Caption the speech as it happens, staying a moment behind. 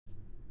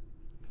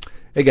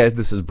Hey guys,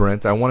 this is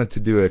Brent. I wanted to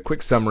do a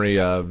quick summary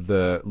of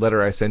the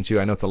letter I sent you.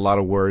 I know it's a lot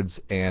of words,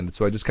 and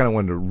so I just kind of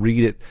wanted to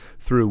read it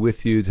through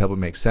with you to help it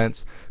make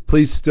sense.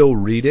 Please still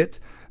read it.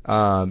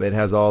 It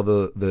has all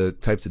the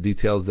types of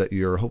details that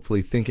you're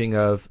hopefully thinking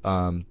of,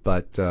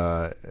 but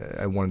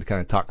I wanted to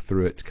kind of talk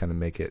through it to kind of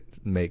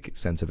make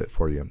sense of it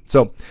for you.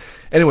 So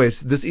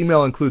anyways, this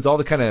email includes all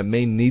the kind of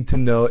main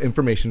need-to-know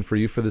information for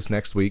you for this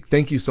next week.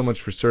 Thank you so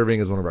much for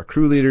serving as one of our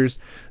crew leaders.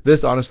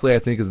 This, honestly, I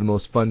think is the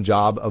most fun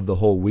job of the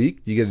whole week.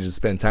 You get to just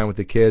spend time with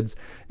the kids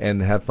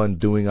and have fun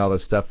doing all the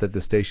stuff that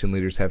the station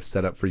leaders have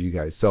set up for you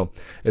guys. So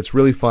it's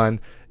really fun.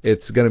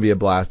 It's going to be a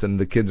blast, and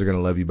the kids are going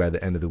to love you by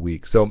the end of the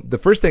week. So the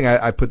first thing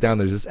I put down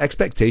there is just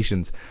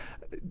expectations.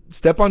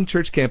 Step on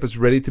church campus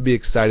ready to be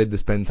excited to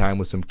spend time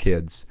with some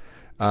kids.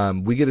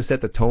 We get to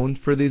set the tone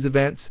for these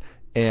events,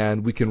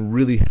 and we can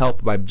really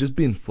help by just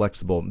being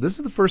flexible. This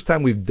is the first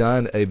time we've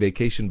done a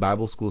vacation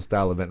Bible school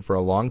style event for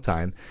a long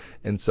time,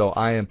 and so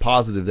I am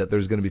positive that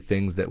there's going to be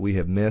things that we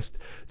have missed.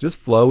 Just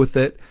flow with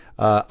it.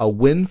 A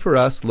win for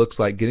us looks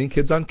like getting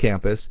kids on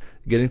campus,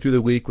 getting through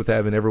the week with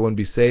having everyone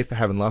be safe,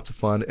 having lots of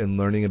fun, and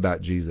learning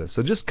about Jesus.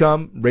 So just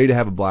come ready to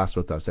have a blast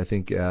with us. I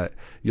think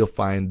you'll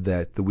find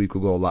that the week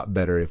will go a lot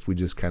better if we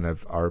just kind of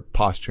are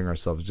posturing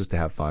ourselves just to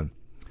have fun.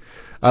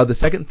 The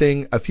second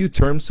thing, a few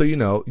terms so you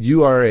know,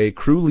 you are a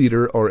crew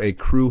leader or a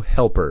crew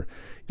helper.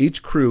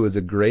 Each crew is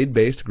a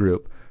grade-based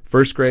group,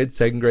 first grade,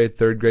 second grade,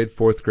 third grade,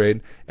 fourth grade,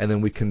 and then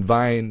we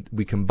combined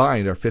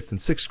our fifth and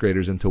sixth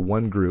graders into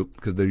one group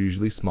because they're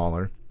usually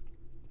smaller.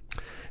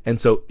 And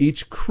so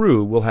each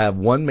crew will have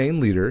one main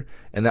leader,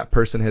 and that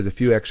person has a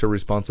few extra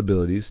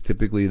responsibilities.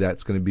 Typically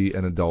that's going to be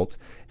an adult.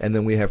 And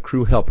then we have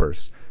crew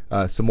helpers.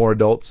 Some more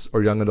adults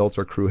or young adults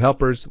are crew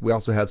helpers. We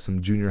also have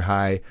some junior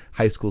high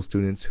school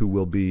students who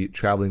will be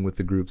traveling with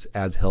the groups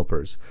as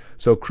helpers.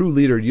 So crew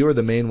leader, you are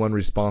the main one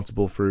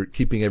responsible for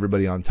keeping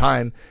everybody on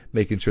time,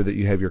 making sure that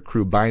you have your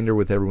crew binder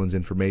with everyone's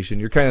information.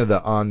 You're kind of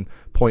the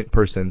on-point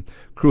person.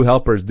 Crew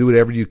helpers, do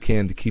whatever you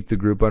can to keep the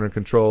group under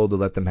control, to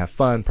let them have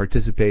fun,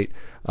 participate.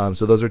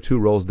 So those are two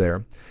roles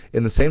there.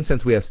 In the same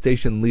sense, we have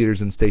station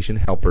leaders and station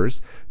helpers.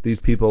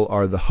 These people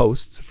are the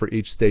hosts for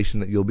each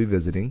station that you'll be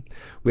visiting.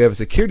 We have a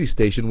security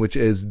station, which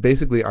is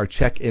basically our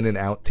check-in and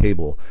out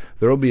table.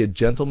 There will be a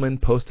gentleman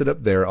posted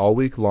up there all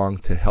week long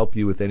to help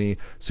you with any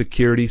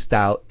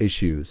security-style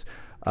issues.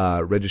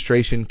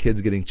 Registration,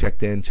 kids getting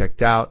checked in,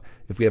 checked out.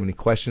 If we have any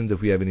questions, if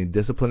we have any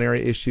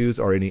disciplinary issues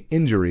or any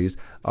injuries,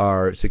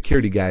 our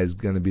security guy is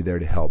going to be there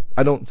to help.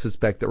 I don't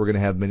suspect that we're going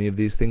to have many of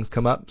these things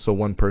come up, so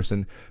one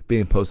person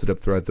being posted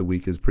up throughout the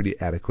week is pretty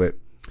adequate.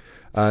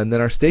 And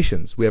then our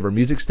stations. We have our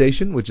music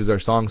station, which is our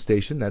song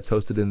station. That's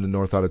hosted in the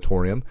North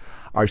Auditorium.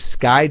 Our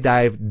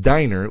Skydive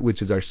Diner,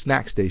 which is our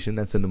snack station.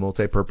 That's in the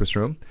multi-purpose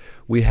room.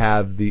 We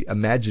have the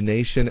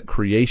Imagination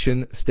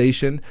Creation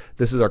Station.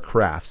 This is our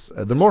crafts.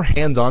 They're more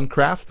hands-on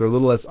crafts. They're a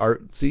little less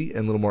artsy and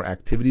a little more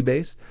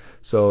activity-based.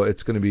 So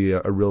it's going to be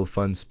a real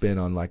fun spin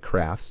on like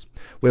crafts.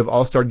 We have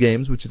All-Star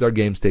Games, which is our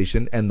game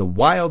station. And the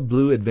Wild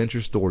Blue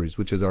Adventure Stories,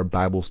 which is our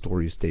Bible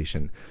story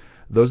station.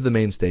 Those are the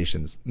main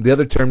stations. The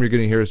other term you're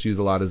going to hear us use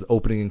a lot is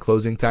opening and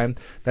closing time.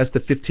 That's the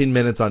 15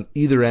 minutes on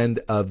either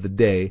end of the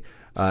day,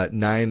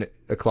 9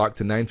 o'clock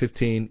to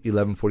 9:15,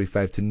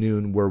 11:45 to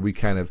noon, where we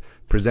kind of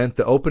present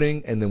the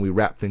opening and then we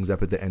wrap things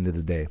up at the end of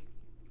the day.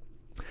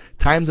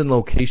 Times and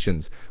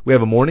locations. We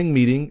have a morning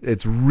meeting.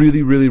 It's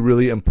really, really,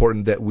 really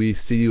important that we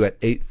see you at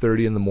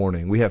 8:30 in the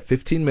morning. We have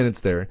 15 minutes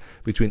there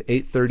between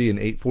 8:30 and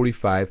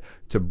 8:45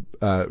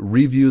 to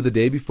review the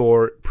day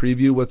before,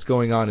 preview what's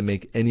going on, and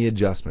make any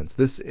adjustments.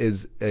 This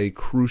is a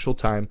crucial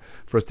time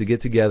for us to get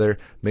together,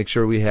 make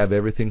sure we have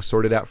everything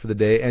sorted out for the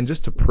day, and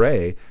just to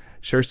pray,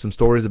 share some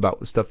stories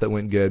about stuff that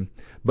went good.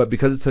 But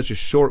because it's such a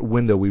short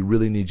window, we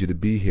really need you to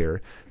be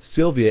here.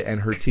 Sylvia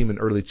and her team in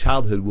early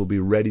childhood will be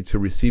ready to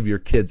receive your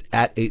kids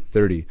at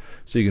 8:30.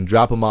 So you can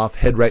drop them off,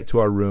 head right to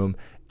our room,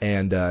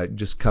 and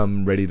just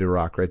come ready to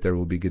rock right there.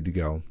 We'll be good to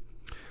go.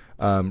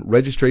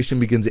 Registration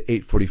begins at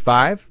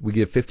 8:45. We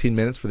give 15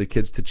 minutes for the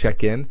kids to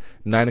check in.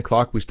 9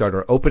 o'clock we start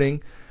our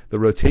opening. The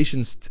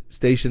rotation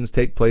stations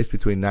take place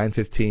between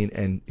 9:15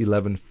 and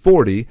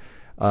 11:40.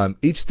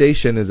 Each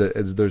station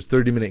there's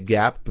 30-minute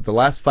gap, but the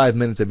last 5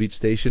 minutes of each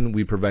station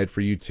we provide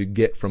for you to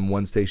get from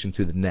one station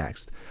to the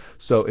next.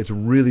 So it's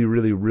really,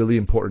 really, really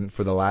important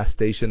for the last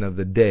station of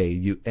the day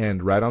you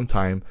end right on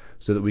time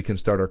so that we can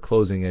start our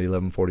closing at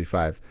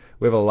 11:45.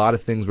 We have a lot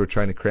of things we're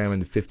trying to cram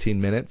into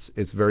 15 minutes.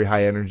 It's very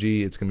high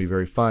energy, it's going to be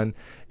very fun,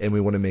 and we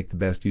want to make the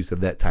best use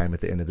of that time at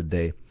the end of the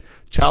day.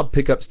 Child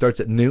pickup starts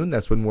at noon.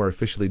 That's when we're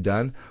officially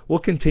done. We'll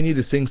continue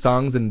to sing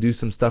songs and do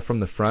some stuff from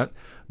the front,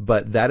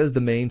 but that is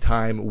the main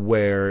time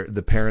where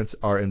the parents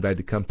are invited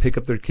to come pick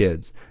up their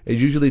kids. It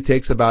usually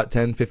takes about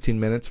 10-15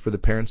 minutes for the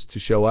parents to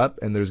show up,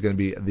 and there's going to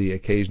be the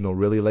occasional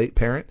really late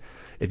parent.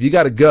 If you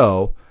got to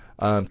go,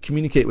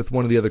 communicate with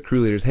one of the other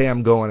crew leaders. Hey,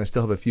 I'm going. I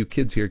still have a few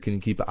kids here. Can you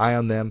keep an eye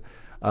on them?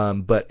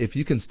 But if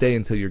you can stay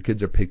until your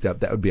kids are picked up,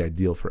 that would be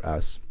ideal for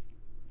us.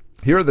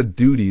 Here are the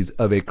duties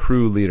of a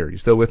crew leader. You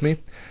still with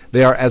me?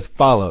 They are as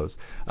follows.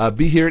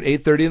 Be here at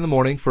 8:30 in the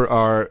morning for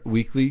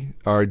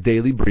our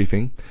daily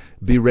briefing.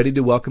 Be ready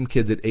to welcome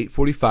kids at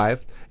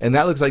 8:45. And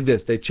that looks like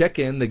this. They check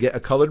in, they get a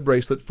colored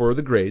bracelet for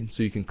the grade,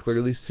 so you can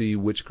clearly see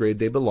which grade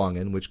they belong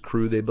in, which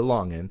crew they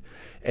belong in.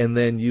 And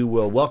then you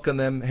will welcome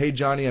them. Hey,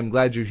 Johnny, I'm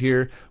glad you're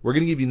here. We're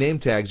going to give you name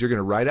tags. You're going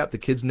to write out the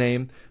kid's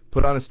name,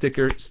 put on a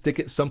sticker, stick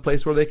it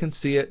someplace where they can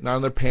see it, not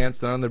on their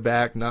pants, not on their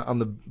back, not on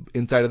the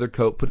inside of their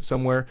coat. Put it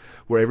somewhere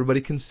where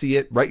everybody can see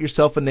it. Write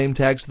yourself a name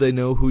tag so they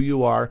know who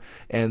you are,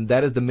 and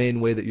that is the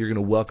main way that you're going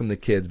to welcome the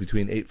kids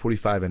between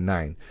 8:45 and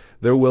 9.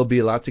 There will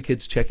be lots of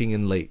kids checking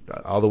in late,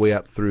 all the way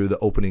up through the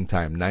opening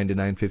time, 9 to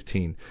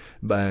 9:15.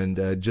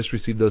 And just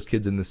receive those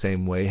kids in the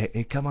same way.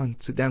 Hey, come on,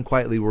 sit down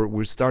quietly.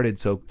 We're started,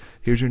 so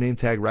here's your name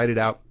tag. Write it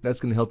out.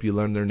 That's going to help you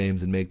learn their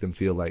names and make them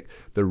feel like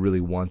they're really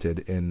wanted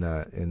in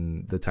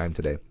the time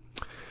today.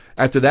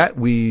 After that,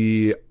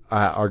 we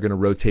are going to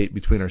rotate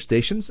between our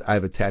stations.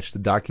 I've attached a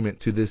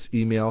document to this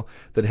email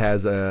that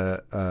has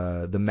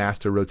the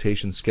master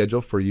rotation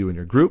schedule for you and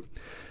your group.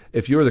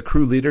 If you're the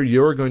crew leader,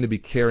 you're going to be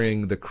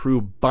carrying the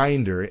crew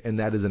binder, and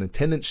that is an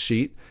attendance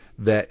sheet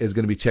that is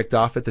going to be checked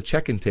off at the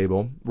check-in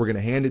table. We're going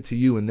to hand it to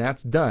you when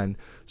that's done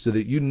so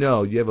that you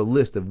know you have a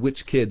list of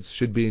which kids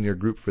should be in your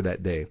group for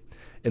that day.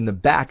 In the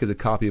back is a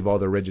copy of all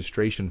the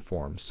registration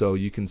forms, so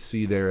you can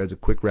see there as a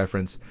quick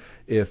reference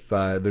if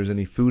there's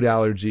any food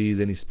allergies,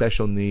 any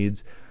special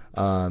needs.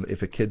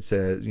 If a kid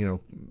says,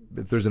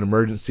 if there's an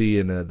emergency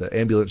and the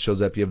ambulance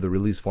shows up, you have the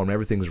release form.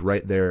 Everything's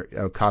right there,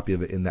 a copy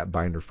of it in that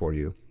binder for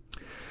you.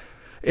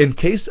 In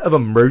case of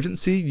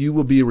emergency, you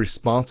will be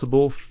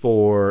responsible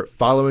for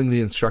following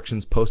the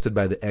instructions posted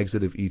by the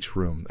exit of each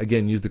room.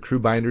 Again, use the crew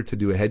binder to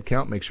do a head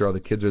count, make sure all the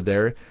kids are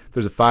there. If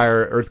there's a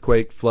fire,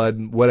 earthquake,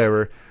 flood,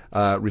 whatever,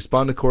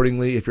 respond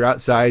accordingly. If you're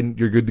outside,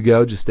 you're good to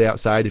go. Just stay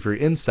outside. If you're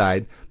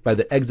inside, by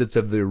the exits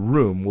of the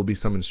room will be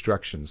some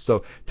instructions.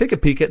 So take a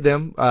peek at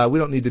them. We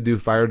don't need to do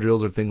fire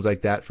drills or things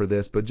like that for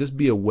this, but just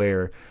be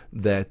aware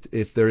that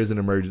if there is an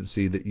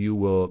emergency, that you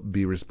will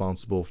be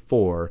responsible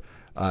for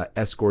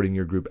escorting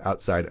your group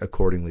outside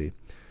accordingly.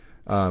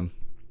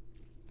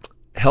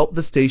 Help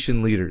the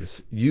station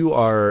leaders. You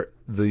are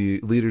the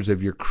leaders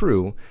of your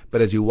crew,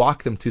 but as you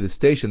walk them to the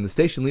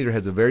station leader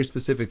has a very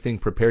specific thing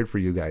prepared for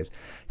you guys.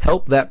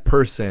 Help that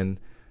person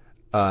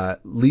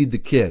lead the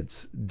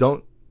kids.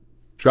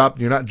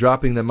 You're not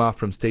dropping them off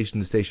from station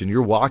to station.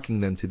 You're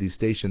walking them to these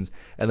stations,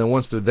 and then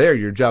once they're there,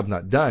 your job's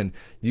not done.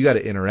 You got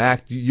to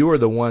interact. You are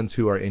the ones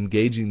who are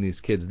engaging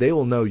these kids. They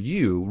will know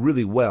you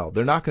really well.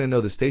 They're not going to know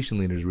the station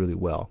leaders really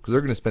well because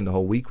they're going to spend the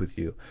whole week with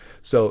you.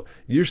 So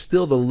you're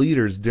still the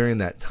leaders during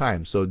that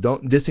time. So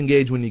don't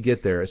disengage when you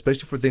get there,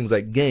 especially for things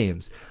like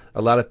games.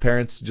 A lot of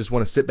parents just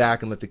want to sit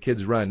back and let the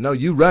kids run. No,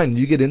 you run.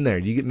 You get in there.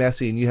 You get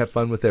messy, and you have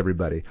fun with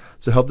everybody.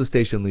 So help the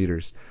station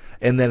leaders.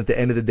 And then at the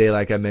end of the day,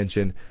 like I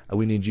mentioned,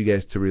 we need you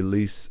guys to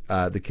release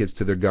the kids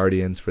to their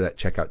guardians for that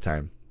checkout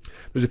time.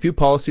 There's a few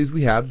policies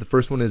we have. The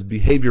first one is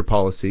behavior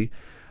policy.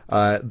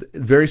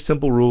 Very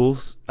simple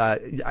rules.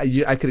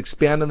 I could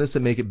expand on this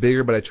and make it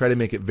bigger, but I try to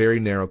make it very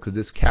narrow because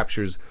this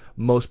captures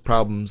most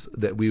problems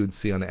that we would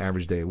see on an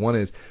average day. One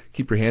is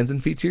keep your hands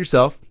and feet to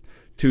yourself.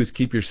 Two is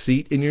keep your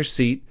seat in your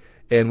seat.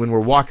 And when we're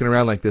walking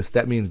around like this,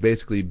 that means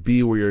basically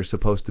be where you're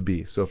supposed to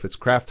be. So if it's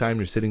craft time,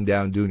 you're sitting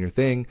down doing your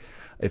thing.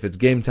 If it's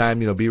game time,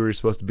 be where you're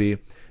supposed to be. If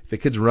the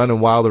kid's running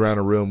wild around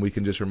a room, we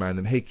can just remind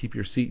them, hey, keep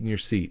your seat in your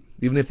seat.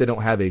 Even if they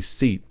don't have a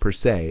seat per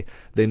se,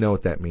 they know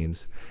what that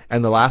means.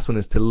 And the last one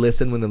is to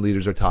listen when the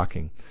leaders are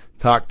talking.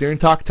 Talk during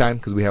talk time,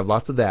 because we have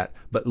lots of that,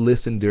 but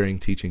listen during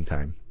teaching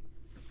time.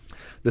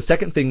 The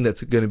second thing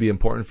that's going to be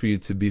important for you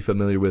to be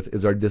familiar with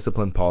is our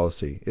discipline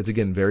policy. It's,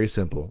 again, very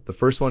simple. The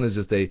first one is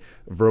just a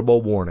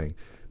verbal warning.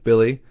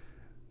 Billy,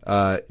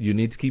 you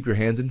need to keep your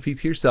hands and feet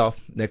to yourself.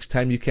 Next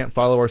time you can't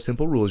follow our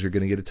simple rules, you're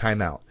going to get a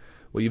timeout.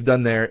 What you've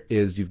done there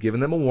is you've given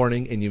them a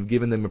warning and you've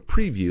given them a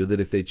preview that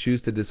if they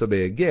choose to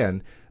disobey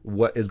again,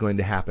 what is going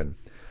to happen.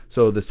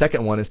 So the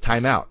second one is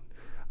timeout.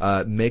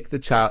 Ask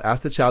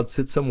the child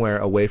sit somewhere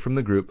away from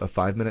the group, a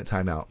 5-minute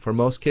timeout. For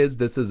most kids,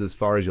 this is as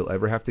far as you'll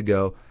ever have to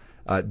go.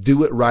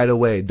 Do it right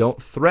away.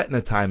 Don't threaten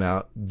a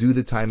timeout. Do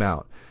the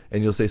timeout.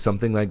 And you'll say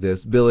something like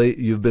this: Billy,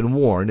 you've been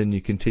warned and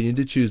you continue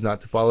to choose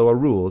not to follow our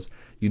rules.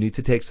 You need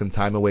to take some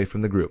time away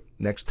from the group.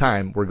 Next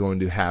time, we're going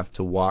to have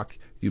to walk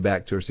you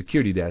back to our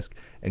security desk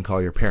and call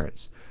your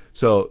parents.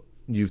 So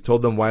you've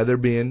told them why they're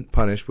being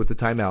punished with the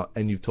timeout,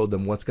 and you've told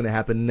them what's going to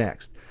happen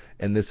next.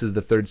 And this is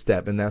the third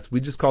step, and that's we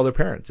just call their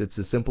parents. It's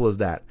as simple as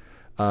that.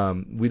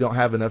 We don't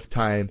have enough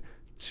time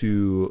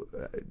to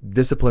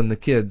discipline the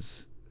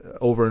kids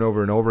over and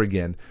over and over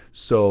again,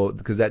 so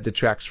because that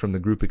detracts from the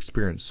group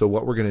experience. So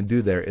what we're going to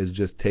do there is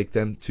just take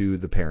them to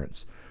the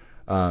parents.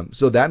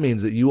 So that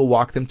means that you will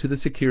walk them to the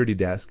security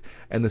desk,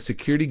 and the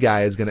security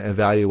guy is going to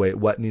evaluate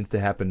what needs to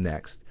happen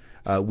next.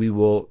 We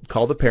will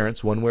call the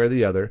parents one way or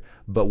the other,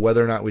 but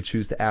whether or not we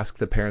choose to ask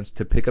the parents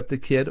to pick up the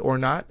kid or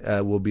not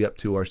will be up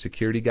to our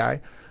security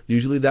guy.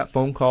 Usually that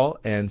phone call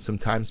and some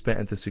time spent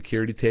at the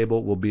security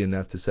table will be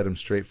enough to set them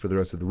straight for the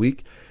rest of the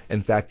week.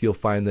 In fact, you'll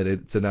find that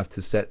it's enough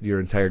to set your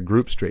entire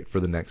group straight for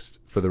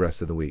the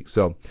rest of the week.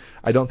 So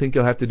I don't think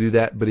you'll have to do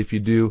that, but if you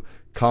do,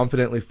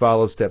 confidently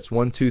follow steps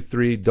 1, 2,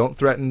 3. Don't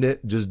threaten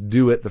it. Just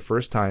do it the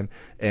first time,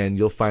 and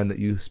you'll find that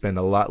you spend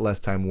a lot less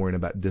time worrying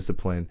about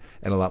discipline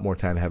and a lot more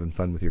time having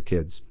fun with your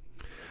kids.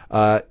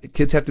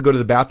 Kids have to go to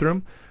the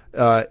bathroom.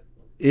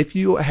 If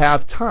you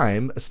have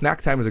time,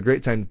 snack time is a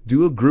great time.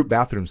 Do a group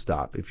bathroom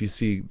stop. If you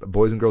see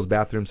boys and girls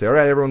bathroom, say, all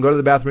right, everyone go to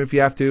the bathroom if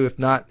you have to. If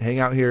not, hang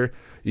out here.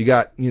 You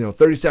got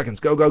 30 seconds.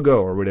 Go, go, go,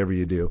 or whatever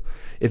you do.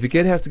 If a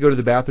kid has to go to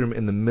the bathroom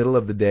in the middle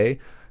of the day,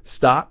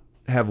 stop.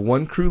 Have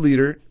one crew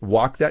leader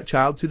walk that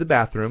child to the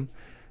bathroom.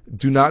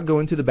 Do not go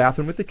into the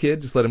bathroom with the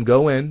kid. Just let them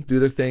go in, do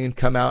their thing, and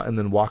come out, and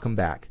then walk them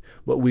back.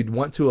 What we'd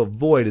want to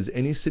avoid is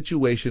any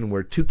situation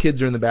where two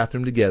kids are in the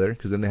bathroom together,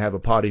 because then they have a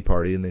potty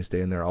party and they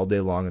stay in there all day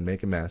long and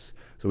make a mess.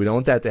 So we don't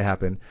want that to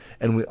happen.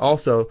 And we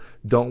also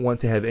don't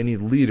want to have any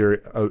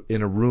leader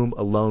in a room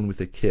alone with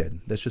a kid.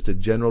 That's just a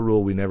general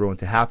rule we never want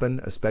to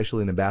happen,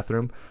 especially in a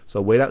bathroom.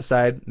 So wait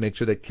outside, make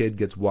sure that kid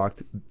gets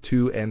walked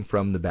to and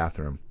from the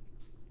bathroom.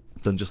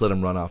 Don't just let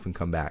them run off and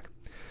come back.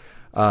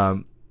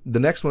 The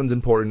next one's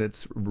important.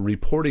 It's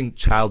reporting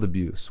child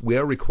abuse. We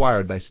are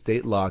required by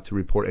state law to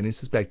report any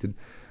suspected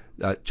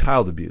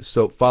child abuse.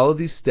 So follow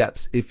these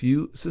steps if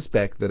you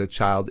suspect that a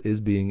child is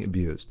being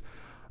abused.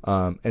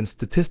 And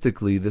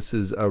statistically, this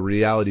is a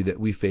reality that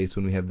we face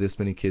when we have this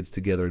many kids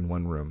together in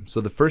one room.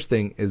 So the first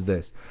thing is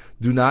this.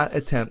 Do not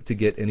attempt to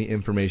get any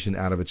information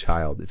out of a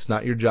child. It's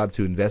not your job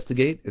to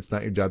investigate. It's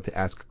not your job to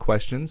ask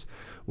questions.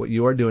 What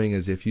you are doing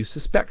is if you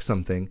suspect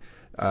something,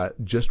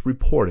 just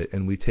report it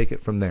and we take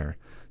it from there.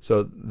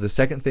 So the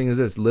second thing is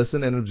this.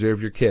 Listen and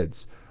observe your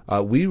kids.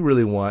 We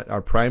really want,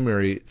 our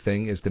primary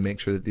thing is to make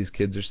sure that these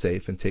kids are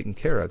safe and taken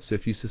care of. So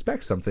if you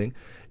suspect something,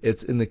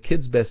 it's in the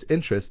kids' best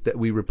interest that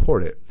we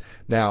report it.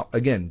 Now,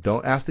 again,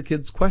 don't ask the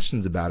kids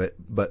questions about it,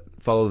 but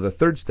follow the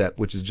third step,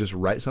 which is just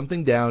write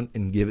something down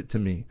and give it to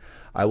me.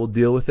 I will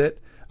deal with it.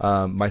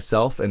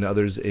 Myself and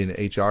others in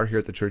HR here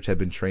at the church have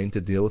been trained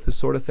to deal with this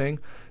sort of thing.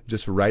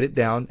 Just write it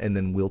down, and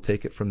then we'll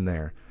take it from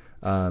there.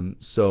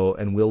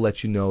 And we'll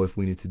let you know if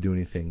we need to do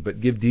anything.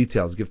 But give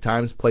details, give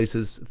times,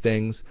 places,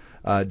 things,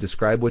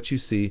 describe what you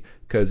see,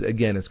 because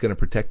again, it's going to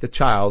protect the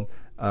child.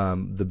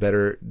 The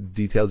better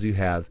details you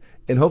have,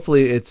 and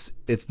hopefully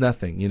it's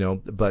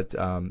nothing, but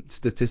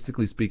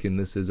statistically speaking,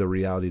 this is a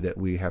reality that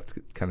we have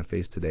to kind of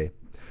face today.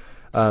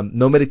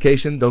 No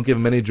medication, don't give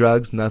them any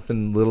drugs,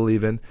 nothing, little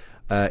even.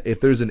 If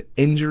there's an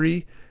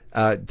injury,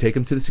 take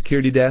them to the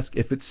security desk.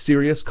 If it's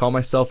serious, call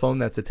my cell phone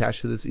that's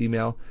attached to this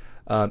email.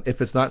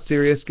 If it's not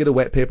serious, get a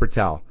wet paper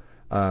towel.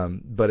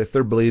 But if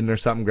they're bleeding or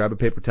something, grab a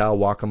paper towel,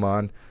 walk them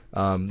on.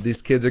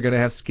 These kids are going to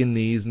have skin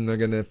knees and they're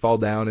going to fall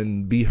down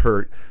and be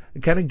hurt.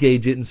 And kind of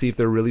gauge it and see if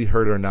they're really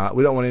hurt or not.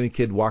 We don't want any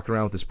kid walking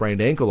around with a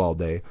sprained ankle all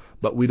day,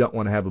 but we don't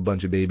want to have a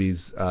bunch of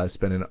babies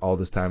spending all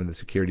this time at the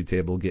security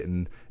table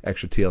getting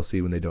extra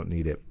TLC when they don't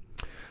need it.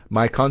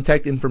 My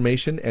contact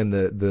information and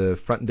the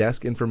front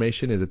desk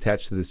information is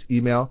attached to this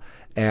email.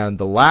 And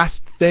the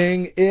last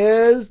thing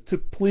is to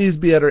please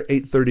be at our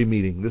 8:30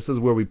 meeting. This is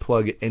where we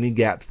plug any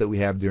gaps that we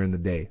have during the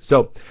day.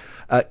 So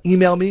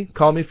email me,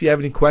 call me if you have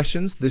any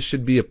questions. This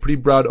should be a pretty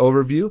broad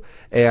overview.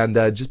 And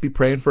just be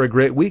praying for a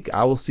great week.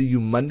 I will see you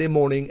Monday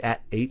morning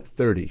at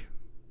 8:30.